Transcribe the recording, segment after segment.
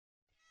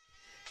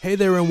Hey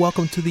there, and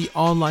welcome to the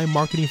Online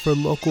Marketing for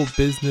Local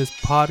Business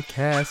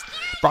podcast,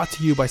 brought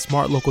to you by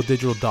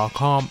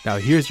smartlocaldigital.com. Now,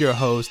 here's your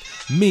host,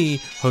 me,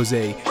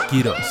 Jose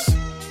Quiros.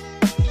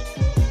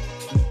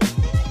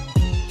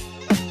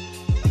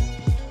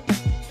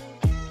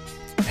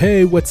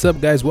 Hey, what's up,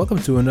 guys? Welcome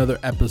to another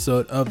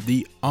episode of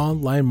the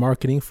Online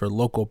Marketing for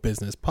Local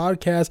Business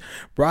podcast,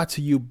 brought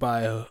to you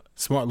by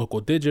Smart Local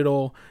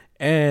Digital,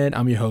 and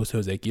I'm your host,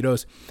 Jose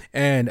Quiros.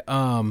 And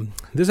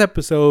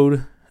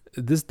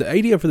the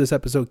idea for this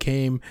episode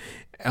came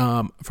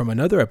from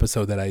another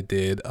episode that I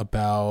did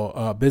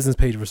about business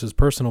page versus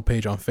personal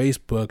page on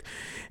Facebook,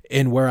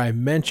 in where I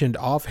mentioned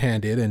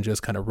offhanded and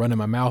just kind of running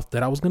my mouth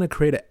that I was going to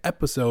create an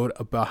episode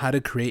about how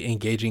to create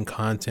engaging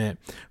content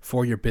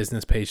for your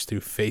business page through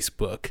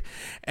Facebook.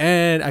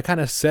 And I kind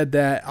of said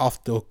that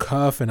off the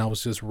cuff and I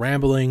was just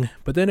rambling,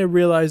 but then I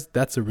realized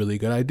that's a really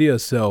good idea.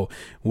 So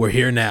we're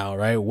here now,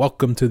 right?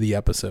 Welcome to the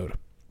episode.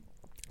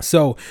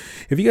 So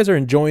if you guys are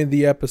enjoying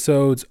the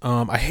episodes,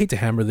 I hate to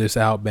hammer this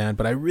out, man,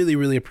 but I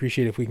really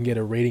appreciate if we can get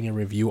a rating and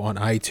review on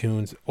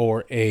iTunes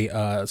or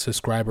a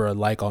subscriber, a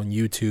like on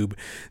YouTube.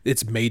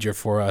 It's major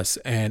for us,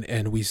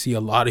 and we see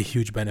a lot of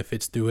huge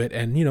benefits through it.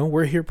 And, you know,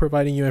 we're here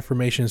providing you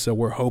information. So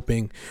we're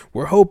hoping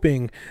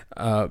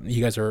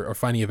you guys are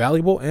finding it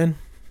valuable, and,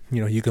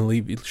 you know, you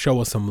can show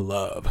us some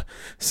love.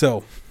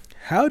 So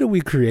how do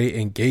we create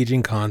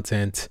engaging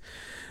content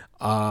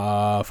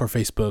for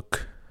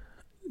Facebook?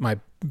 My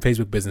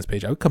Facebook business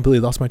page. I completely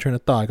lost my train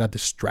of thought. I got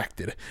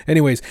distracted.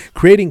 Anyways,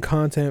 creating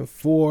content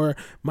for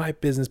my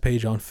business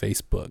page on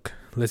Facebook.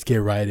 Let's get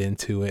right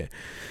into it.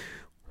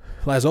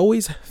 As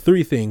always,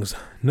 3 things.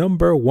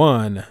 Number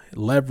 1,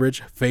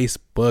 leverage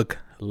Facebook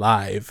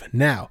Live.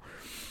 Now,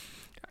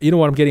 you know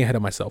what? I'm getting ahead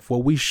of myself.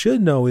 What we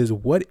should know is,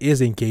 what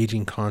is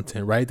engaging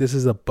content, right? This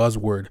is a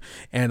buzzword,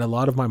 and a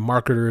lot of my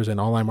marketers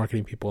and online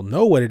marketing people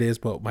know what it is,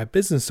 but my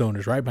business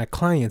owners, right? My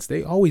clients,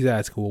 they always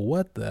ask, well,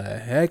 what the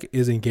heck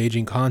is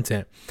engaging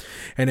content?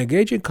 And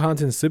engaging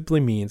content simply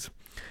means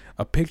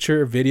a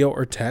picture, video,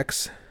 or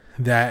text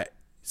that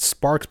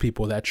sparks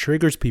people, that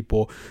triggers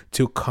people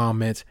to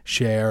comment,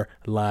 share,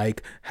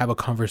 like, have a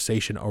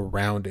conversation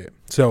around it.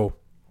 So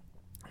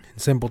in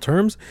simple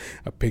terms,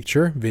 a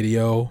picture,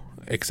 video,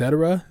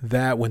 etc.,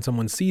 that when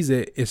someone sees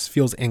it, it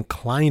feels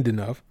inclined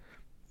enough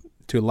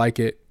to like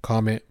it,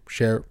 comment,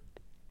 share,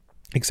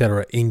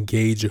 etc.,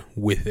 engage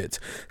with it,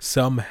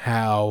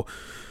 somehow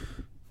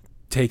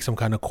take some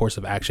kind of course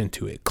of action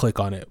to it, click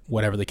on it,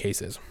 whatever the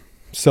case is.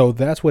 So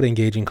that's what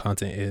engaging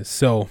content is.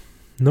 So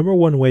number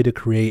 1 way to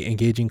create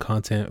engaging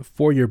content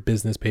for your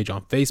business page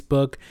on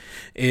Facebook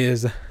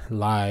is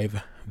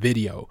live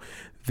video.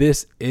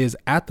 This is,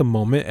 at the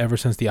moment, ever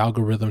since the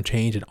algorithm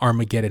change and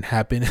Armageddon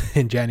happened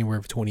in January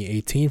of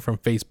 2018 from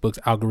Facebook's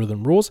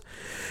algorithm rules.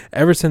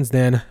 Ever since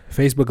then,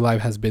 Facebook Live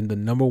has been the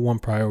number 1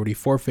 priority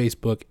for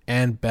Facebook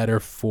and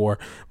better for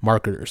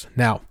marketers.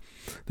 Now,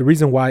 the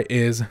reason why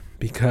is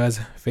because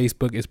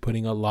Facebook is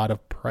putting a lot of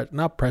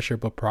not pressure,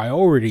 but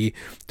priority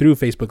through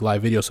Facebook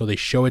Live video. So they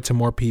show it to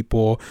more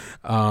people.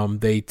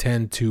 They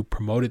tend to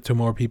promote it to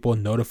more people,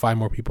 notify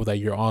more people that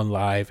you're on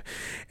live.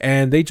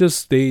 And they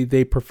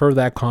prefer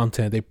that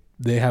content.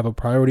 They have a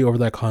priority over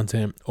that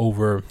content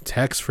over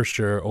text for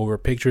sure, over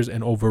pictures,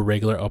 and over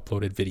regular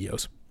uploaded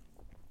videos.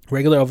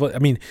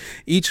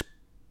 Each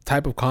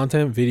type of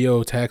content,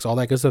 video, text, all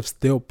that good stuff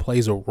still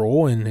plays a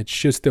role, and it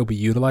should still be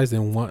utilized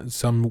in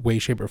some way,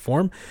 shape, or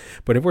form.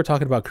 But if we're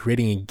talking about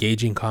creating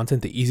engaging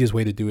content, the easiest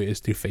way to do it is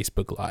through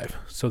Facebook Live.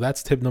 So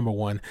that's tip number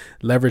 1,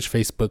 leverage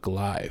Facebook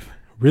Live.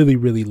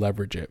 Really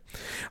leverage it.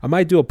 I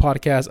might do a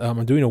podcast.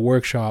 I'm doing a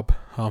workshop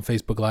on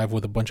Facebook Live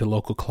with a bunch of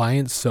local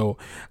clients. So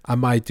I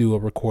might do a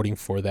recording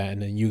for that,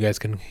 and then you guys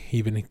can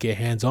even get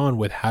hands-on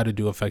with how to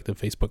do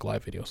effective Facebook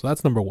Live video. So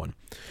that's number 1.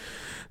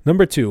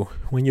 Number 2,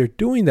 when you're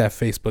doing that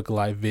Facebook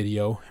Live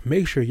video,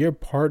 make sure you're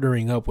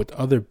partnering up with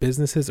other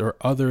businesses or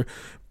other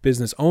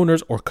business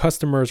owners or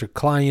customers or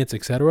clients,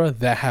 etc.,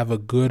 that have a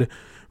good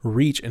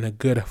reach and a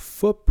good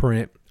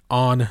footprint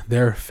on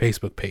their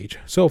Facebook page.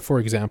 So for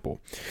example,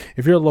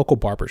 if you're a local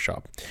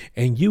barbershop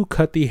and you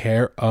cut the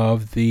hair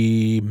of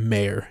the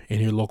mayor in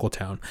your local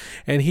town,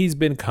 and he's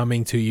been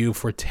coming to you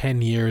for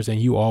 10 years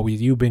and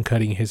you've been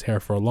cutting his hair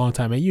for a long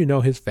time, and you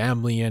know his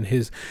family and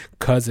his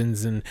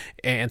cousins and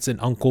aunts and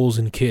uncles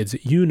and kids,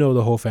 you know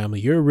the whole family,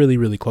 you're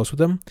really close with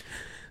them.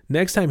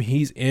 Next time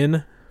he's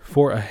in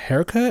for a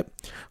haircut,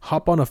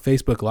 hop on a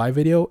Facebook Live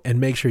video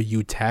and make sure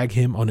you tag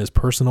him on his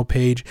personal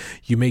page.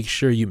 You make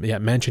sure you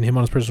mention him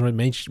on his personal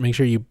page. Make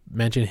sure you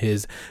mention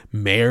his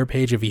mayor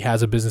page if he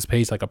has a business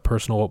page, like a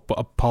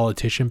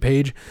politician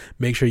page.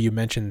 Make sure you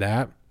mention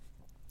that.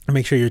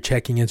 Make sure you're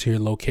checking into your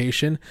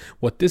location.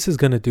 What this is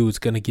going to do is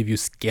going to give you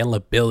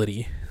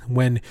scalability.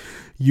 When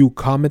you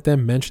comment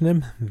them, mention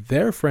them,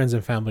 their friends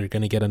and family are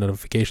going to get a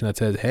notification that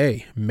says,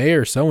 hey,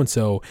 Mayor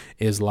so-and-so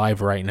is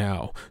live right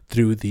now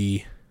through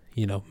the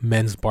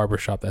men's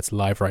barbershop that's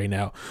live right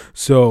now.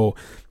 So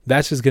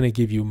that's just going to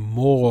give you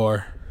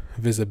more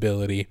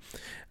visibility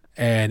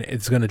And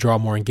it's going to draw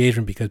more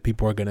engagement because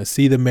people are going to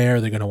see the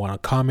mayor. They're going to want to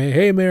comment,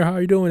 hey, mayor, how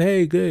are you doing?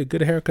 Hey,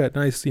 good haircut.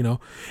 Nice,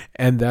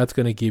 and that's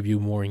going to give you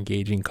more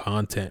engaging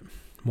content,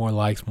 more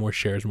likes, more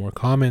shares, more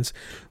comments,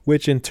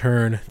 which in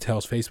turn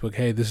tells Facebook,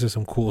 hey, this is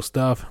some cool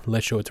stuff.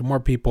 Let's show it to more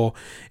people.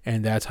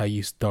 And that's how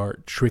you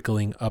start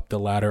trickling up the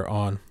ladder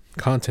on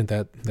content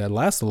that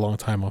lasts a long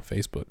time on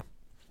Facebook.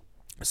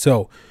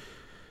 So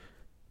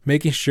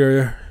making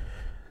sure,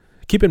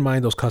 keep in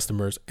mind those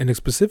customers, and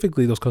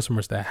specifically those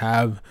customers that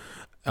have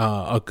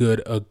a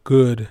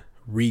good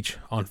reach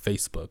on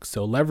Facebook.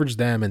 So leverage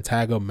them and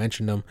tag them,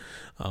 mention them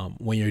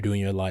when you're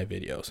doing your live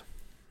videos.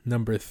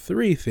 Number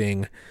 3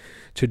 thing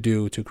to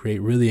do to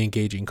create really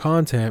engaging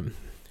content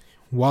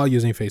while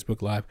using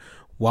Facebook Live,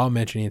 while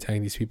mentioning and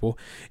tagging these people,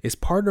 is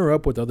partner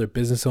up with other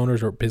business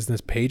owners or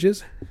business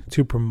pages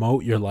to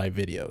promote your live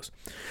videos.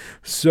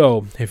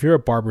 So if you're a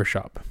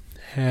barbershop,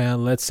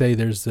 and let's say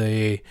there's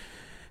a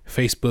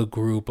Facebook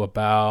group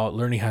about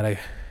learning how to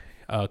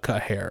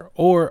cut hair,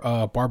 or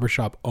a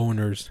barbershop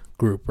owners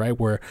group, right,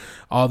 where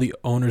all the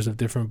owners of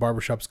different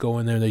barbershops go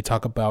in there, they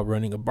talk about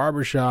running a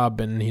barbershop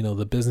and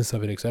the business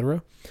of it,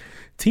 etc.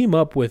 Team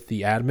up with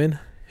the admin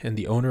and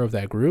the owner of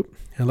that group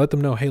and let them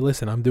know, hey,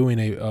 listen, I'm doing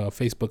a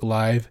Facebook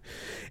Live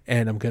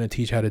and I'm going to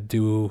teach how to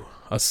do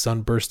a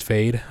sunburst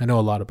fade. I know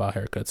a lot about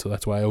haircuts, so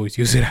that's why I always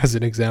use it as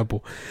an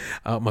example.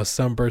 A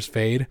sunburst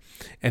fade,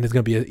 and it's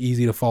going to be an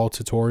easy to follow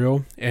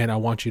tutorial, and I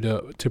want you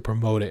to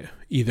promote it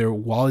either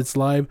while it's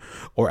live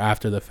or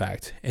after the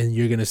fact, and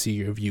you're going to see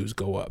your views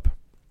go up.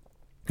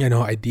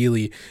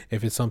 Ideally,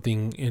 if it's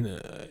something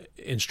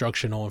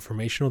instructional,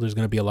 informational, there's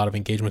going to be a lot of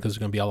engagement because there's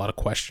going to be a lot of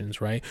questions,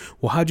 right?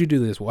 Well, how'd you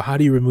do this? Well, how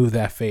do you remove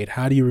that fade?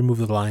 How do you remove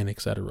the line, et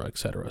cetera, et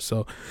cetera?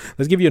 So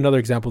let's give you another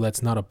example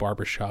that's not a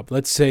barbershop.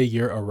 Let's say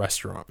you're a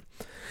restaurant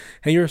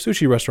and you're a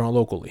sushi restaurant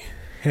locally.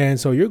 And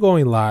so you're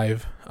going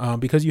live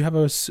because you have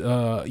your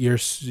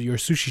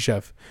sushi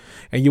chef,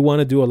 and you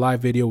want to do a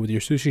live video with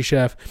your sushi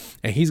chef,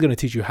 and he's going to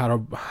teach you how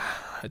to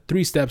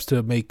 3 steps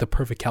to make the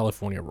perfect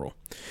California roll.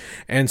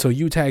 And so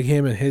you tag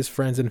him and his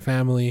friends and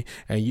family,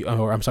 and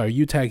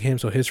you tag him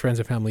so his friends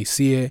and family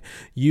see it.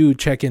 You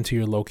check into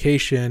your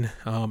location.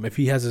 If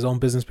he has his own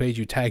business page,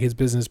 you tag his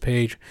business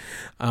page,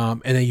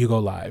 and then you go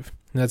live.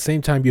 And at the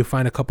same time, you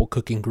find a couple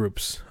cooking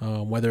groups,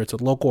 whether it's a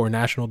local or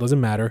national,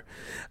 doesn't matter.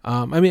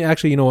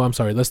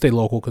 Let's stay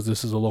local because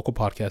this is a local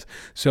podcast.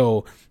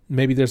 So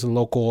maybe there's a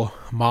local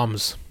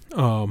moms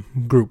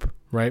group,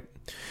 right?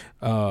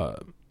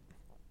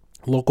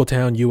 Local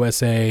town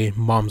USA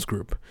moms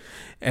group,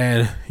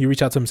 and you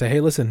reach out to them and say, hey,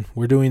 listen,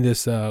 we're doing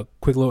this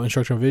quick little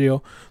instructional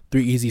video,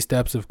 3 easy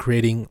steps of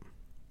creating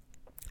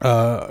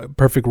a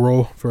perfect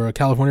roll for a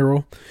California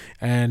roll,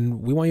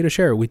 and we want you to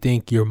share it. We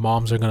think your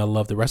moms are going to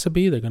love the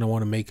recipe. They're going to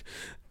want to make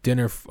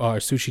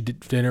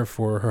sushi dinner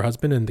for her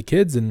husband and the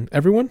kids and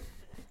everyone,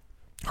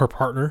 her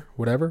partner,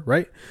 whatever,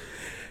 right?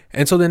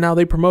 And so then now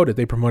they promote it.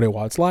 They promote it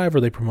while it's live, or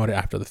they promote it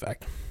after the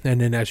fact.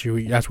 And then that's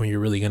when you're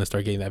really going to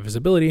start getting that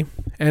visibility.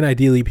 And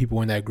ideally,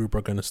 people in that group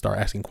are going to start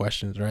asking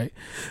questions, right?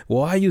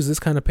 Well, I use this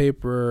kind of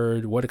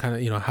paper. What kind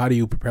of, how do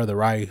you prepare the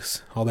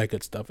rice? All that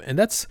good stuff. And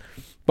that's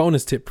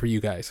bonus tip for you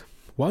guys.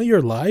 While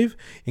you're live,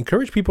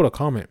 encourage people to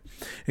comment.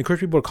 Encourage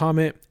people to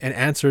comment and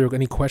answer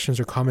any questions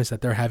or comments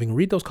that they're having.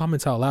 Read those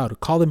comments out loud.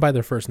 Call them by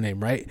their first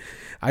name, right?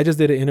 I just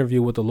did an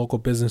interview with a local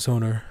business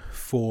owner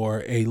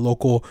for a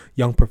local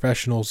young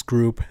professionals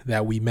group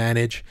that we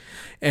manage.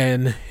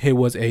 And it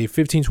was a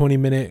 15-20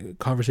 minute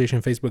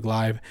conversation, Facebook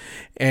Live.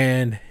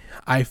 And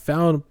I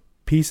found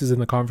pieces in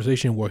the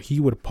conversation where he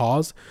would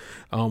pause,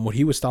 where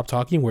he would stop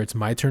talking, where it's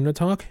my turn to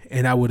talk,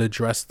 and I would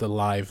address the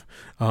live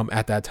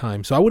at that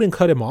time. So I wouldn't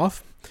cut him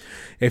off.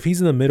 If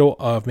he's in the middle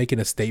of making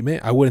a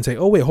statement, I wouldn't say,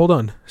 oh, wait, hold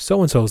on,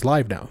 so-and-so is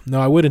live now.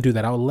 No, I wouldn't do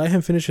that. I would let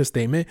him finish his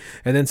statement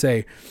and then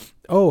say,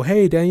 oh,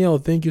 hey, Danielle,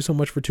 thank you so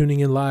much for tuning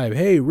in live.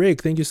 Hey,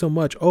 Rick, thank you so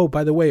much. Oh,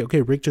 by the way,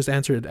 okay, Rick just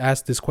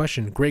asked this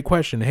question. Great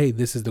question. Hey,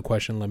 this is the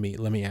question. Let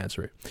me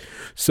answer it.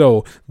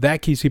 So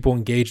that keeps people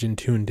engaged and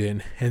tuned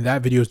in. And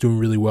that video is doing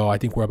really well. I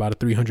think we're about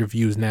 300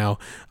 views now.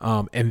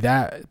 And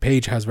that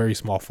page has very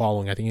small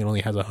following. I think it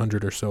only has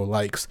 100 or so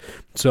likes.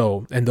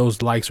 So, and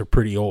those likes are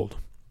pretty old.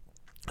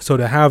 So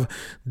to have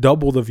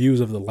double the views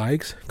of the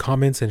likes,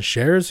 comments, and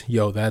shares,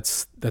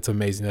 that's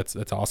amazing.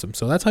 That's awesome.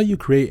 So that's how you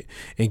create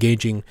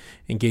engaging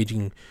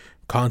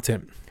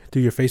content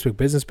through your Facebook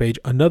business page.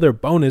 Another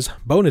bonus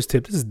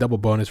tip, this is double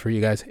bonus for you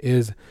guys,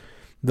 is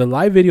the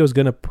live video is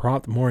going to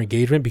prompt more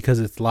engagement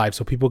because it's live,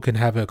 so people can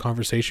have a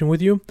conversation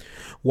with you,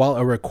 while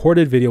a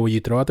recorded video where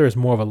you throw out there is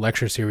more of a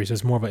lecture series.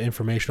 It's more of an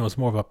informational, it's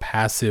more of a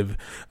passive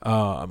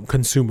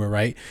consumer,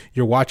 right?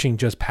 You're watching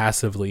just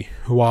passively,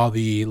 while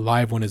the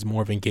live one is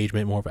more of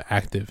engagement, more of an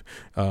active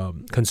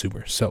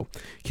consumer. So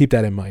keep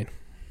that in mind.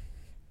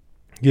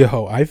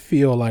 I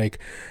feel like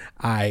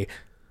I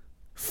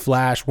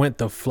went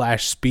the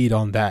flash speed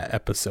on that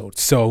episode.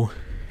 So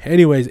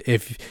Anyways,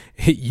 if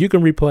you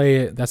can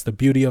replay it, that's the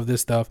beauty of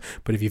this stuff.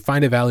 But if you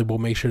find it valuable,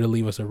 make sure to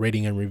leave us a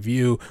rating and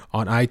review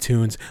on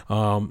iTunes.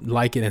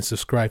 Like it and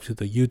subscribe to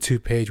the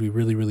YouTube page. We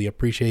really, really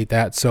appreciate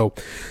that. So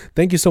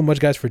thank you so much,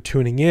 guys, for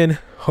tuning in.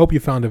 Hope you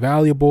found it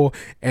valuable,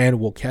 and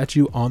we'll catch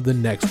you on the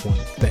next one.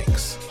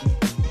 Thanks.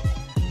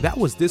 That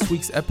was this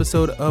week's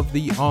episode of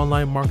the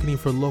Online Marketing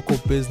for Local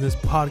Business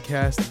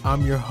podcast.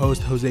 I'm your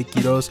host, Jose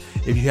Quiroz.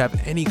 If you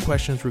have any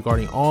questions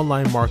regarding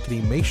online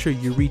marketing, make sure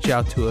you reach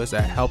out to us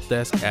at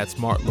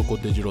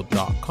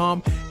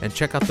helpdesk@smartlocaldigital.com and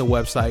check out the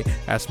website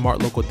at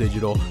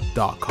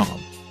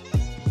smartlocaldigital.com.